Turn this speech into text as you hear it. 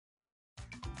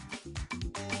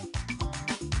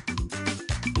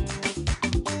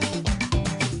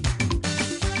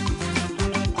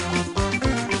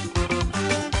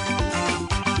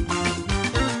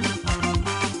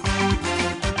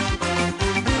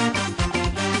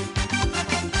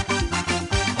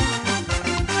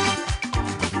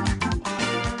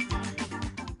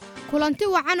kulanti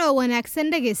wacan oo wanaagsan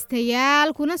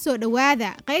dhageystayaal kuna soo dhawaada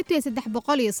qaybtii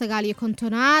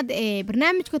 359aad ee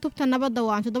barnaamijka tubta nabadda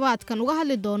oo aan toddobaadkan uga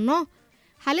hadli doono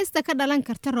halista ka dhalan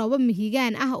karta roobab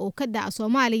mihigaan ah oo ka dhaca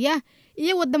Soomaaliya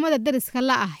iyo wadamada dariska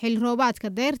la ah xil roobaadka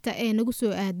deerta ee nagu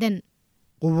soo aadan.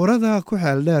 Quburada ku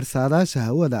xeel dheer saadaasha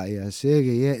hawada ayaa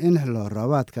sheegaya in xillo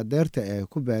roobaadka deerta ee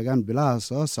ku beegan bilaha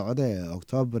soo socda ee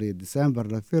Oktoobar iyo Diseembar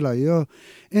la filayo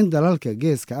in dalalka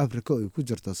geeska Afrika ay ku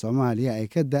jirto Soomaaliya ay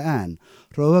ka da'aan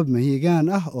roobab mihigaan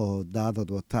ah oo daadad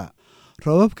wata.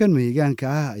 Roobabkan mihigaanka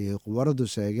ah ayay quburadu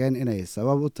sheegeen inay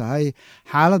sabab u tahay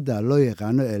xaaladda loo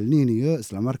yaqaano El Niño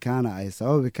isla markaana ay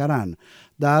sababi karaan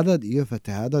daadad iyo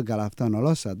fatahaado galaafta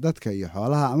nolosha dadka iyo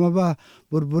xoolaha amaba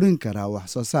burburin kara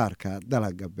wax soo saarka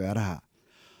dalagga beeraha.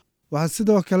 Waxaa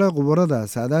sidoo kale quburada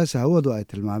saadaasha hawadu ay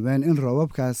tilmaameen in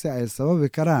roobabkaasi ay sababi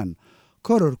karaan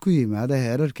koror ku yimaada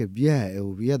heerarka biyaha ee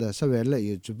webiyada Shabeelle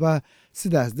iyo Jubba,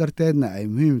 sidaas darteedna ay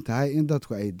muhiim tahay in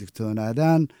dadku ay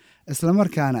digtoonaadaan isla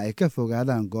markaana ay ka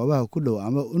fogaadaan goobaha ku dhow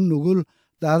ama u nugul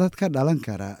daadad ka dhalan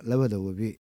kara labada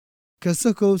webi.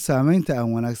 Kasakow saamaynta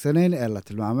aan wanaagsanayn ee la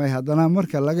tilmaamay, haddana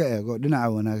marka laga eego dhinaca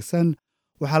wanaagsan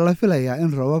waxaa la filayaa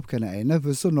in roobabkani ay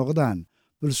nafis u noqdaan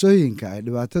bulshooyinka ay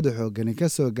dhibaatada xooggani ka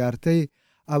soo gaartay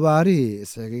abaarihii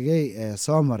isxigigay ee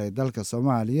soo maray dalka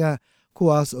Soomaaliya,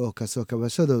 kuwaas oo kasoo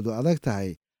kabashadoodu adag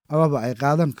tahay amaba ay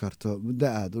qaadan karto muddo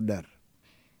aad u dheer.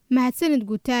 mahadsanid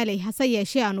guutaaley hase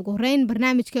yeeshee aan ugu horeyn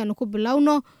barnaamijkeenu ku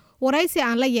bilowno waraysi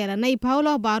aan la yeelanay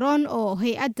Paulo Baron oo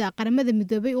hay'adda qaramada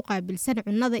midoobay u qaabilsan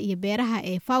cunnada iyo beeraha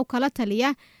ee FAO kala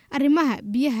taliya arrimaha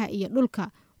biyaha iyo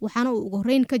dhulka, waxaana uu ugu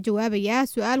horeyn ka jawaabayaa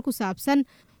su'aal ku saabsan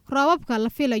roobabka la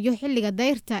filayo xilliga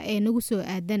dayrta ee nagu soo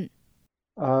aadan.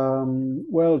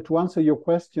 Well, to answer your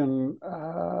question,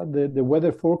 the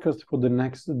weather forecast for the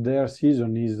next dare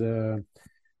season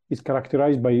is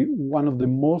characterized by one of the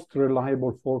most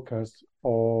reliable forecasts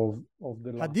of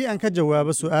the last. haddii aan ka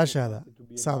jawaabo su'aashaada,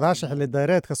 saadaasha xilli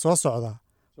dayreedka soo socda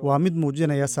waa mid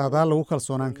muujinaya saadaal lagu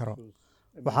kalsoonaan karo.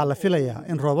 waxaa la filayaa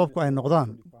in roobabku ay noqdaan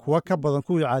kuwa ka badan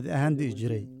kuwii caadi ahaan di'i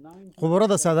jiray.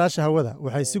 quburada saadaasha hawada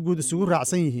waxay si guud isugu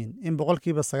raacsan yihiin in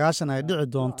 90% ay dhici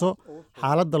doonto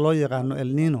xaaladda loo yaqaano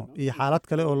El Niño iyo xaalad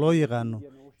kale oo loo yaqaano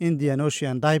Indian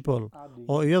Ocean Dipole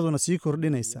oo iyaduna sii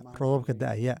kordhinaysa roobabka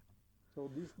da'aya.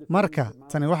 marka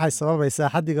tani waxay sababaysaa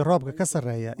xaddiga roobka ka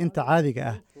sarreeya inta caadiga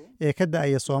ah ee ka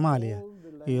da'aya Soomaaliya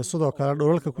iyo sidoo kale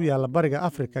dhulalka ku yaalla bariga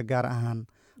Afrika, gaar ahaan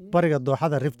bariga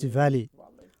dooxada Rift Valley.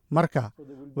 marka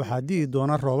waxaa di'i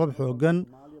doona roobab xooggan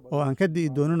oo aan ka di'i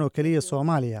doonin oo keliya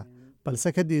Soomaaliya,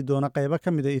 balse ka di'i doona qaybo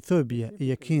ka mid ah Ethiopia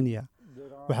iyo Kenya.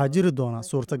 waxaa jiri doona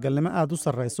suurtagalnimo aad u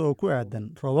sarreysa oo ku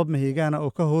aadan roobab mihigaana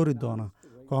oo ka hoori doona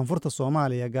koonfurta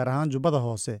Soomaaliya, gaar ahaan Jubbada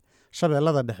Hoose,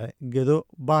 Shabeellada Dhexe, Gedo,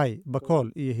 Baay, Bakool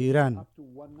iyo Hiiraan.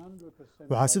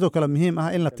 waxaa sidoo kale muhiim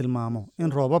ah in la tilmaamo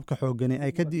in roobabka xooggani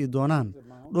ay ka di'i doonaan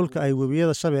dhulka ay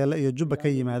webiyada Shabeelle iyo Jubba ka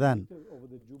yimaadaan.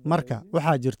 marka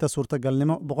waxaa jirta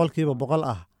suurtagalnimo 100%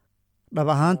 ah. dhab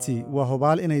ahaantii waa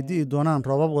hubaal inay di'i doonaan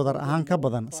roobab wadar ahaan ka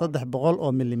badan 300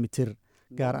 oo milimitir,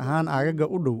 gaar ahaan aagaga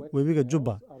u dhow webiga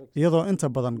Jubba, iyadoo inta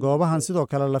badan goobahan sidoo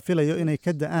kale la filayo inay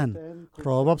ka da'aan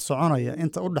roobab soconaya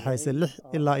inta u dhaxaysa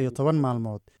 6 ilaa 10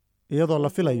 maalmood, iyadoo la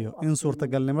filayo in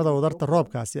suurtagalnimada wadarta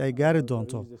roobkaasi ay gaari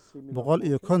doonto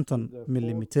 150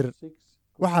 milimitir.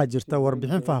 waxaa jirta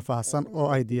warbixin faahfaahsan oo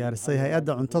ay diyaarisay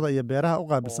hay'adda cuntada iyo beeraha u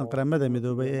qaabilsan qaramada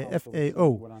midoobay ee FAO,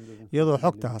 iyadoo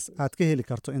xogtaas aad ka heli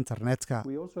karto internetka.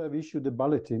 We also have issued a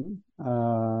bulletin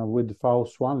with FAO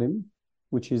Swalim,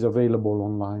 which is available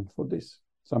online for this,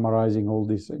 summarizing all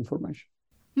this information.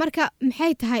 marka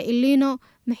maxay tahay El Niño,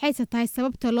 maxayse tahay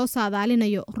sababta loo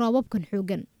saadaalinayo roobabkan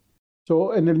xooggan? So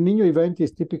an El Niño event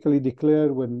is typically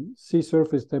declared when sea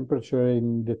surface temperature in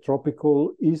the tropical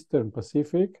Eastern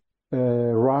Pacific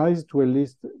rise to at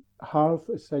least half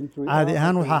a century. caadi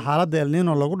ahaan waxaa xaaladda El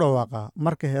Niño lagu dhawaaqaa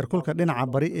marka heerkulka dhinaca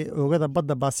bari ee oogada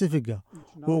badda Basifiga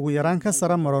uu ugu yaraan ka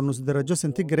sare maro nus darajo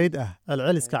centigrade ah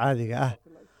celceliska caadiga ah.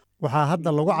 waxaa hadda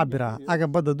lagu cabbiraa aga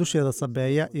badda dusheeda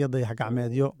sabeeya iyo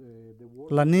dayax-gacmeedyo.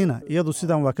 La Niña iyadu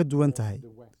sidan waa ka duwan tahay.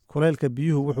 kulaylka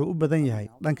biyuhu wuxuu u badan yahay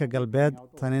dhanka galbeed,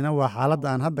 tanina waa xaaladda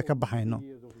aan hadda ka baxayno.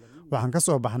 waxaan ka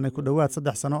soo baxnay ku dhowaad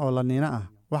 3 sano oo La Niña ah,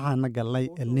 waxaana galnay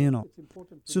El Niño.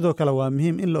 sidoo kale waa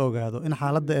muhiim in la ogaado in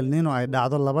xaaladda El Niño ay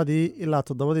dhacdo 2 ilaa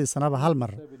 7 sanaba hal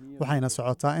mar, waxayna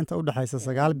socotaa inta u dhaxaysa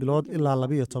 9 bilood ilaa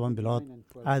 12 bilood.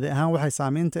 caadi ahaan waxay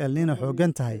saamaynta El Niño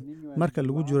xooggan tahay marka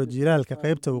lagu jiro jiilaalka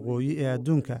qaybta waqooyi ee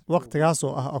adduunka, waqtigaas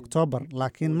oo ah Oktoobar,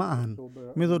 laakiin ma ahan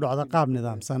mid u dhacda qaab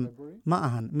nidaamsan, ma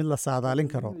ahan mid la saadaalin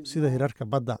karo sida hirarka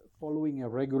badda. Following a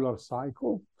regular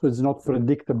cycle, so it's not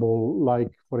predictable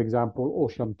like, for example,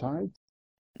 ocean tides.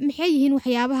 maxay yihiin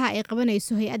waxyaabaha ay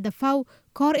qabanayso hay-adda FAO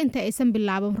ka hor inta aysan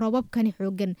bilaaban roobabkani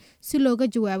xooggan si looga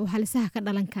jawaabo halisaha ka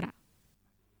dhalan kara?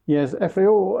 Yes,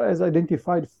 FAO has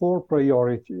identified 4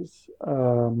 priorities,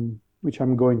 which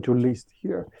I'm going to list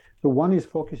here. So one is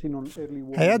focusing on early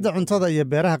warning. hay-adda cuntada iyo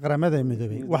beeraha qaramada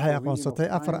midoobay waxay aqoonsatay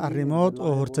 4 arrimood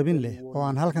oo hortabin leh oo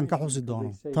aan halkan ka xusi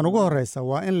doono. Tan ugu horreysa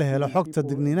waa in la helo xogta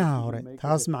digniinaha hore.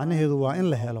 Taas macnaheedu waa in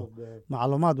la helo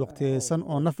macluumaad waqtiyeysan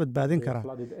oo naf badbaadin kara,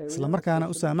 isla markaana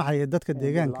u saamaxaya dadka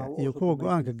deegaanka iyo kuwa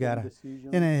go'aanka gaara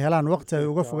inay helaan waqti ay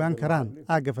uga fogaan karaan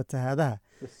aagga fatahaadaha,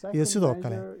 iyo sidoo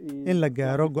kale in la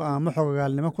gaaro go'aamo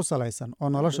xogogaalnimo ku salaysan oo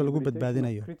nolosha lagu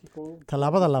badbaadinayo.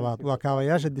 Tallaabada labaad waa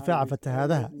kaabayaasha difaaca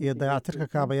fatahaadaha iyo dayactirka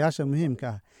kaabayaasha muhiimka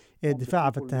ah ee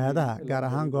difaaca fatahaadaha, gaar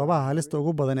ahaan goobaha halista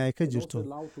ugu badan ay ka jirto,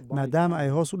 maadaama ay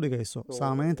hoos u dhigayso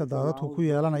saamaynta daadadku ku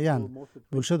yeelanayaan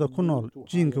bulshada ku nool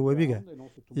jiinka webiga,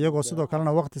 iyagoo sidoo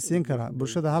kalena waqti siin kara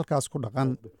bulshada halkaas ku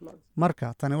dhaqan.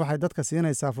 Marka tani waxay dadka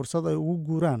siinaysaa fursad ay ugu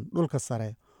guuraan dhulka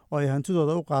sare oo ay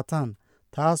hantidooda u qaataan,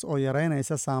 taas oo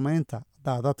yaraynaysa saamaynta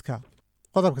daadadka.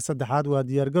 Qodobka saddexaad waa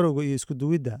diyaargarowga iyo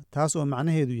iskuduwidda, taas oo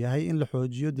macnaheedu yahay in la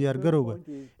xoojiyo diyaargarowga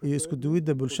iyo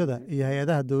iskuduwidda bulshada iyo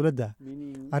hay-adaha dowladda,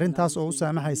 arrintaas oo u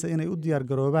saamaxaysa inay u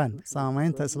diyaargaroobaan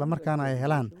saamaynta islamarkaana ay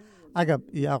helaan agab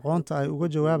iyo aqoonta ay uga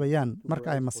jawaabayaan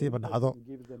marka ay masiibo dhacdo.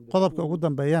 Qodobka ugu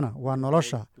dambeeyana waa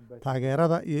nolosha,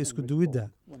 taageerada iyo iskuduwidda.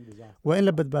 Waa in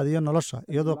la badbaadiyo nolosha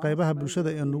iyadoo qaybaha bulshada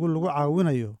ee nugul lagu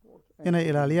caawinayo inay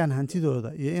ilaaliyaan hantidooda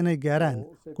iyo inay gaaraan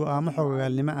go'aamo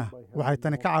xogogaalnimo ah. Waxay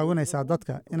tani ka caawinaysaa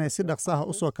dadka inay si dhaqso ah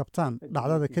u soo kabtaan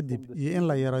dhacdada kadib iyo in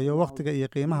la yareeyo waqtiga iyo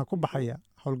qiimaha ku baxaya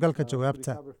howlgalka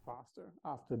jawaabta.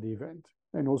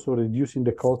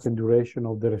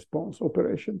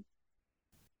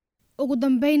 ugu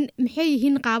dambeyn, maxay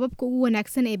yihiin qaababka ugu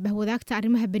wanaagsan ee bahwadaagta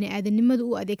arrimaha bani'aadanimadu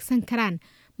u adeegsan karaan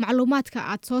macluumaadka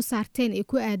aad soo saarteen ee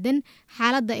ku aadan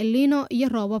xaaladda El Niño iyo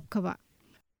roobabkaba?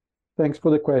 Thanks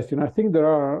for the question. I think there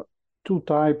are 2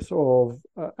 types of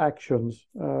actions.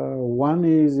 One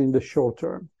is in the short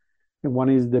term, and one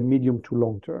is the medium to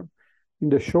long term. In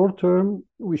the short term,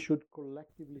 we should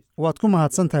collectively... Waad ku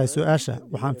mahadsan tahay su'aasha.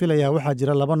 Waxaan filayaa waxaa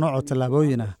jira 2 nooc oo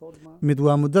tallaabooyin ah. Mid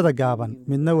waa muddada gaaban,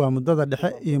 midna waa muddada dhexe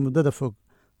iyo muddada fog.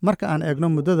 Marka aan eegno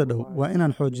muddada dhow, waa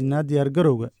inaan xoojinnaa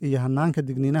diyaargarowga iyo hannaanka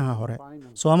digniinaha hore.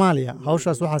 Soomaaliya,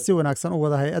 hawshaas waxaa si wanaagsan u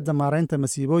wada hay-adda maaraynta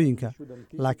masiibooyinka,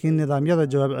 laakiin nidaamyada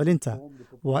jawaab celinta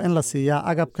waa in la siiyaa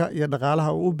agabka iyo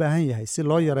dhaqaalaha uu u baahan yahay si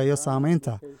loo yareeyo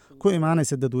saamaynta ku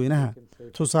imaanaysa dadweynaha.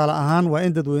 Tusaale ahaan, waa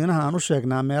in dadweynaha aan u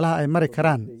sheegnaa meelaha ay mari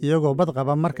karaan iyagoo bad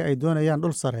qaba marka ay doonayaan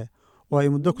dhul sare oo ay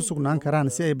muddo ku sugnaan karaan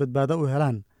si ay badbaado u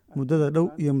helaan muddada dhow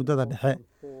iyo muddada dhexe.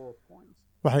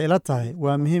 Waxay ila tahay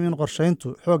waa muhiim in qorshayntu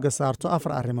xoogga saarto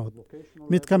 4 arrimood.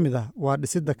 Mid ka mid ah waa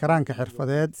dhisidda karaanka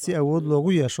xirfadeed si awood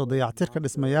loogu yeesho dayactirka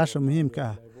dhismayaasha muhiimka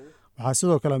ah. Waxaa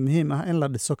sidoo kale muhiim ah in la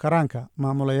dhiso karaanka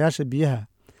maamulayaasha biyaha.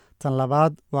 Tan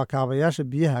labaad waa kaabayaasha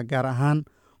biyaha, gaar ahaan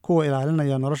kuwa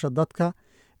ilaalinaya nolosha dadka,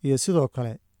 iyo sidoo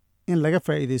kale in laga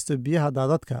faa'iidaysto biyaha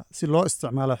daadadka si loo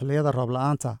isticmaalo xilliyada roob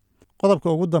la'aanta. Qodobka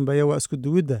ugu dambeeya waa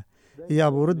iskuduwidda iyo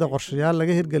abuuridda qorshayaal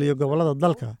laga hirgeliyo gobollada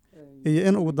dalka, iyo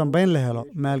in ugu dambeyn la helo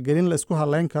maalgelin la isku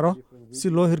halayn karo si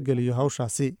loo hirgeliyo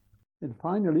hawshaasi. And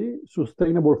finally,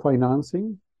 sustainable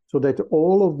financing so that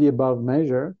all of the above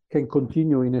measure can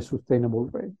continue in a sustainable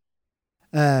way.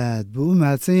 aad buu u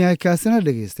mahadsan yahay. kaasina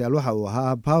dhegeystayaal waxa uu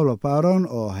ahaa Paulo Baron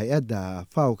oo hay-adda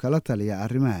FAO kala taliya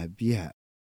arrimaha biyaha.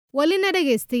 welina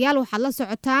dhegaystayaal waxaad la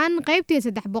socotaan qaybtii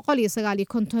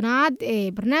 359aad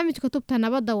ee barnaamijka tubta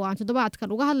nabadda oo aan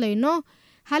toddobaadkan uga hadlayno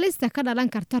halista ka dhalan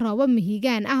karta roobab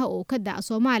mihigaan ah oo ka da'a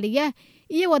Soomaaliya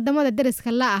iyo wadamada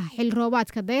dariska la ah xil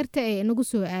roobaadka dayrta ee nagu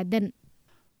soo aadan.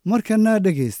 markana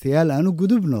dhegaystayaal aanu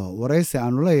gudubno waraysi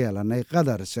aanu la yeelanay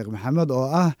Qadar Sheekh Maxamed oo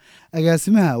ah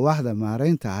agaasimaha waaxda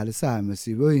maaraynta halisaha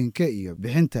masiibooyinka iyo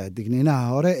bixinta digniinaha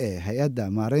hore ee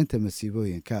hay-adda maaraynta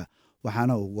masiibooyinka,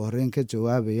 waxaana ugu horreyn ka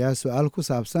jawaabayaa su'aal ku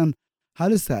saabsan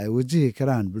halista ay wajihi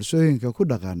karaan bulshooyinka ku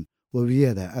dhaqan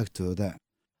webiyada agtooda.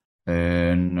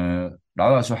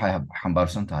 dhacdadaas waxay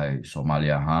xambaarsan tahay Soomaali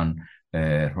ahaan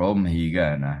roob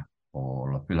mahiigaan ah oo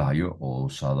la filayo oo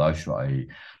saadaashu ay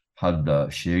hadda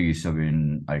sheegaysaba in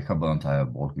ay ka badan tahay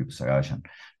 90%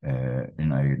 in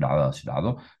ay dhacdadaasi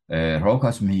dhacdo.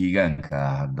 roobkaas mahiigaanka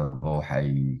haddaba waxay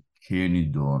keeni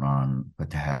doonaan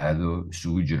fatahaado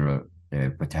isugu jira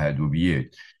fatahaad webiyeed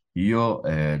iyo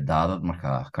daadad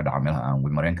markaa ka dhaca meelaha aan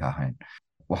mareenka ahayn.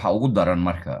 waxaa ugu daran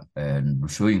marka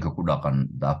bulshooyinka ku dhaqan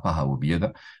daafaha webiyada,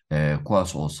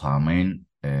 kuwaas oo saameyn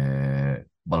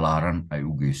ballaaran ay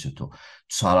u geysato.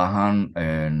 tusaale ahaan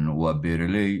waa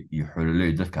beeraley iyo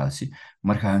xoololey dadkaasi,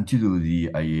 marka hantidoodii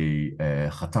ayay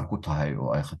khatar ku tahay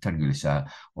oo ay khatar gelisaa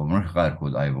oo mararka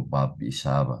qaarkood ay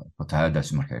baabi'isaaba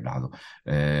fatahaadaasi markay dhacdo.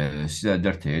 sidaa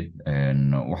darteed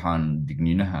waxaan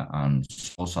digniinaha aan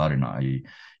soo saarina ay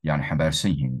yani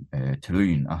xambaarsan yihiin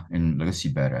talooyin ah in laga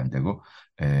sii baaraandego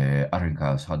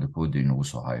arrinkaas hadda kooda inagu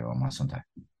soo hayo. waa mahadsan tahay.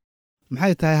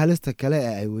 maxay tahay halista kale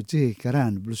ee ay wajihi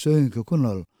karaan bulshooyinka ku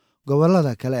nool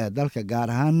gobollada kale ee dalka, gaar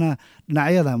ahaana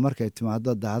dhinacyada markay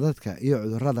timaado daadadka iyo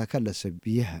cudurrada ka dhasha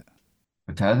biyaha?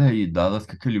 fatahaadaha iyo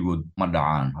daadadka keligood ma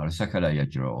dhacaan, halisa kale ayaa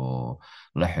jira oo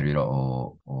la xiriira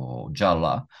oo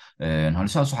jaalla ah.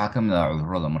 halisahaas waxaa ka mid ah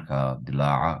cudurrada markaa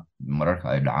dilaaca mararka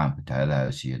ay dhacaan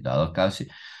fatahaadahaasi iyo daadadkaasi.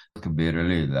 dadka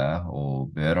beeraleyda ah oo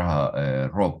beeraha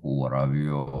roobka u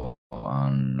waraabiyo oo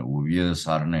aan webiyada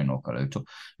saarnayn oo kaleeto,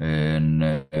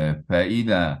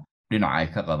 faa'iida dhinac ay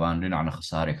ka qabaan, dhinacna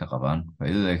khasaare ka qabaan.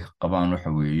 faa'iidada ay ka qabaan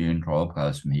waxa weeye in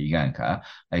roobabkaas mahigaanka ah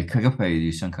ay kaga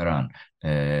faa'iideysan karaan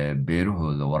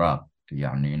beerahooda waraab,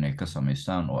 yacni inay ka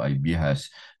samaystaan oo ay biyahaas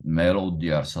meelo u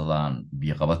diyaarsadaan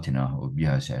biyo qabatin ah oo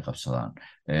biyahaasi ay qabsadaan.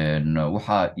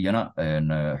 waxaa iyana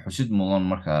xusid mudan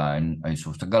markaa in ay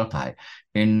suurtagal tahay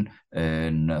in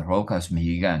roobabkaas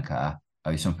mahigaanka ah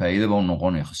aysan faa'iidaba u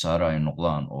noqon, khasaare ay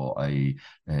noqdaan oo ay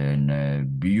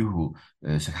biyuhu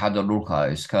sagxadda dhulka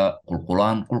iska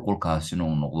qulqulaan. qulqulkaasina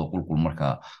uu noqdo qulqul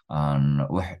markaa aan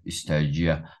wax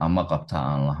istaajiya ama qabta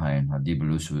aan lahayn haddiiba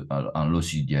aan loo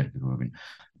sii diyaargaroobin.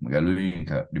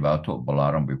 magaalooyinka dhibaato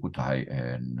ballaaran bay ku tahay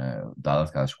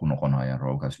daadadkaasi ku noqonayaan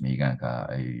roobabkaas mahigaanka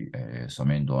ay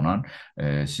samayn doonaan.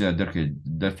 sidaa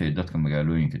darteed dadka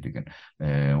magaalooyinka degan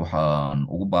waxaan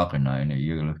ugu baaqinaa inay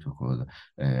iyaga laftirkooda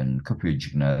ka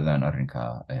feejignaadaan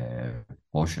arrinka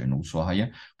hoosha inagu soo haya.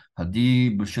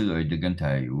 haddii bulshadu ay degan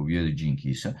tahay webiyada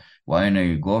jiinkiisa, waa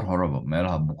inay goor horeba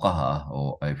meelaha buqaha ah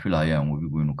oo ay filayaan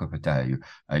webigu inuu ka fatahayo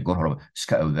ay goor horeba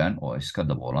iska awdaan oo iska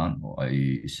daboolaan oo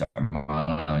ay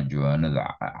isticmaalaan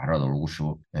jawaanada carada lagu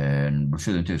shubo.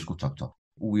 bulshada intay isku tagto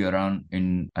ugu yaraan in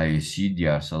ay sii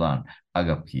diyaarsadaan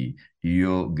agabkii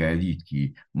iyo gaadiidkii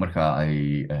marka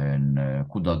ay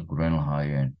ku daadgurayn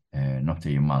lahaayeen nafta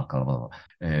iyo maalka labadaba.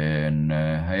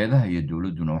 hay-adaha iyo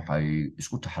dowladduna waxay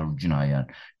isku taxallujinayaan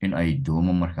in ay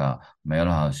doomo markaa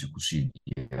meelahaasi kusii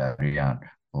diyaariyaan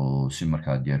oo si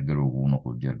markaa diyaargarowga u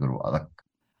noqdo diyaargarow adag.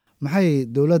 maxay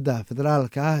dowladda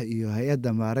federaalka ah iyo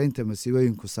hay-adda maaraynta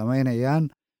masiibooyinku samaynayaan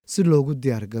si loogu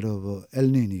diyaargaroobo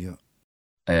El Niño?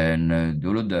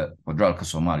 dowladda federaalka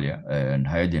Soomaaliya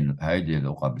hay-adeeda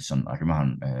u qaabilsan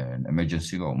arrimahan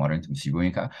emergency-ga oo maareynta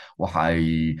masiibooyinka waxa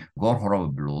ay goor horeba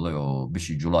bilowday oo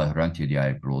bishii July horaanteedii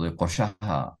ay bilowday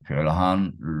qorshaha ficil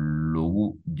ahaan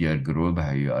loogu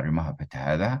diyaargaroobayo arrimaha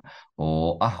fatahaadaha,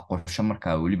 oo ah qorshe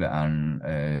markaa weliba aan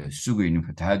sugaynin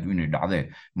fatahaadu inay dhacdee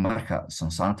marka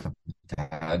sansaanta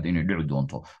fatahaada inay dhici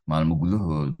doonto maalmo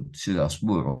gudahood sida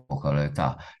asbuuc oo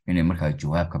kaleeta inay markaa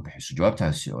jawaab ka bixiso.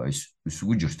 jawaabtaasi oo ay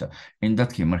isugu jirta in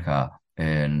dadkii markaa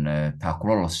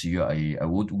taakulo la siiyo ay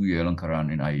awood ugu yeelan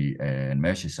karaan in ay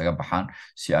meesha isaga baxaan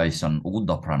si aysan ugu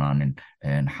dabranaanin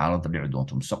xaaladda dhici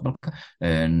doonto mustaqbalka,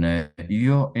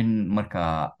 iyo in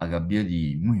markaa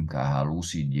agabyadii muhiimka ahaa lagu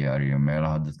sii diyaariyo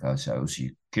meelaha dadkaasi ay usii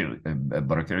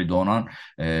barakici doonaan.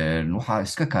 waxaa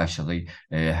iska kaashaday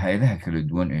hay-adaha kala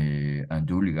duwan ee aan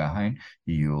dowliga ahayn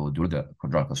iyo dowladda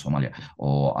federaalka Soomaaliya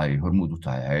oo ay hormuud u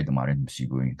tahay hay-adda maareynta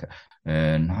masiibooyinka.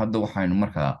 hadda waxaynu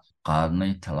markaa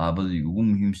qaadnay tallaabadii ugu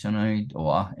muhiimsanayd oo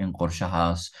ah in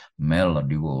qorshahaas meel la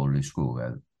dhigo oo laysku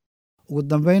ogaado. ugu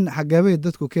dambayn, xageebay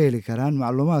dadku ka heli karaan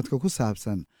macluumaadka ku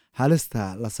saabsan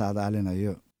halista la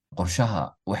saadaalinayo? qorshaha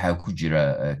waxaa ku jira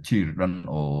tiir dhan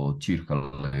oo tiirka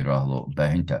la yiraahdo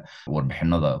baahinta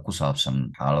warbixinada ku saabsan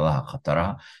xaaladaha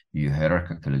khataraha iyo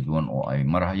heerarka kala duwan oo ay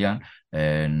marayaan.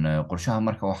 qorshaha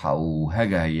marka waxa uu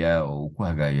hagayaa oo ku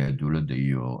hagayaa dowladda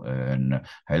iyo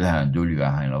hay-adaha aan dowliga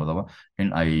ahayn labadaba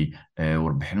in ay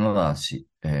warbixinadaasi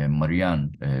mariyaan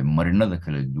marinada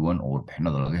kala duwan oo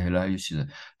warbixinada laga helayo sida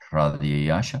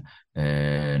raadiyayaasha,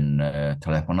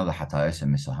 taleefanada xataa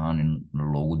SMS ahaan in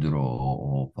loogu diro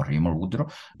oo fariimo lagu diro,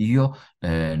 iyo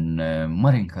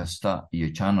marin kasta iyo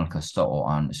channel kasta oo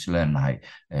aan isleenahay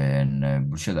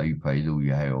bulshada ayuu faa'iido u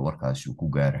yahay oo warkaasi ku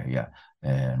gaaraya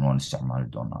waan isticmaali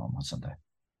doonaa. mahadsantahay.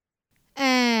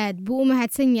 aad buu u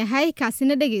mahadsan yahay.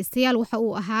 kaasina dhegaystayaal waxa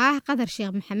uu ahaa Qadar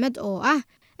Sheekh Maxamed oo ah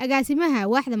agaasimaha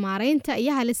waaxda maaraynta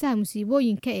iyo halisaha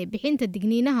musiibooyinka ee bixinta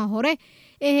digniinaha hore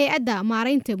ee hay-adda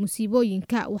maaraynta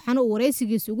musiibooyinka. waxaana uu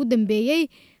wareysigiisa ugu dambeeyey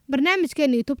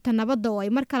barnaamijkeena YouTube-ta nabadda oo ay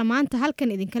mar kale maanta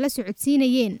halkan idinkala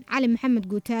socodsiinayeen Cali Maxamed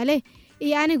Guutaale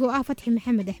iyo anigoo ah Fatxi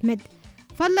Maxamed Axmed.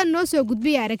 fadlan noo soo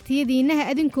gudbiya aragtiyadiinna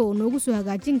adinkoo noogu soo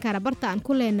hagaajin kara barta aan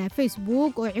ku leenahay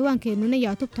Facebook oo ciwaankeenuna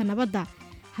yahay tubta nabadda.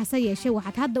 hase yeeshee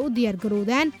waxaad hadda u diyaar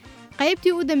garowdaan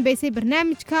qaybtii u dambeysay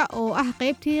barnaamijka oo ah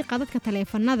qaybtii qadadka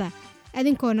taleefannada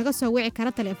adinkoo naga soo wici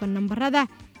kara taleefan nambarada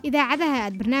idaacadaha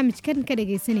aad barnaamijkan ka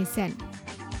dhageysanaysaan.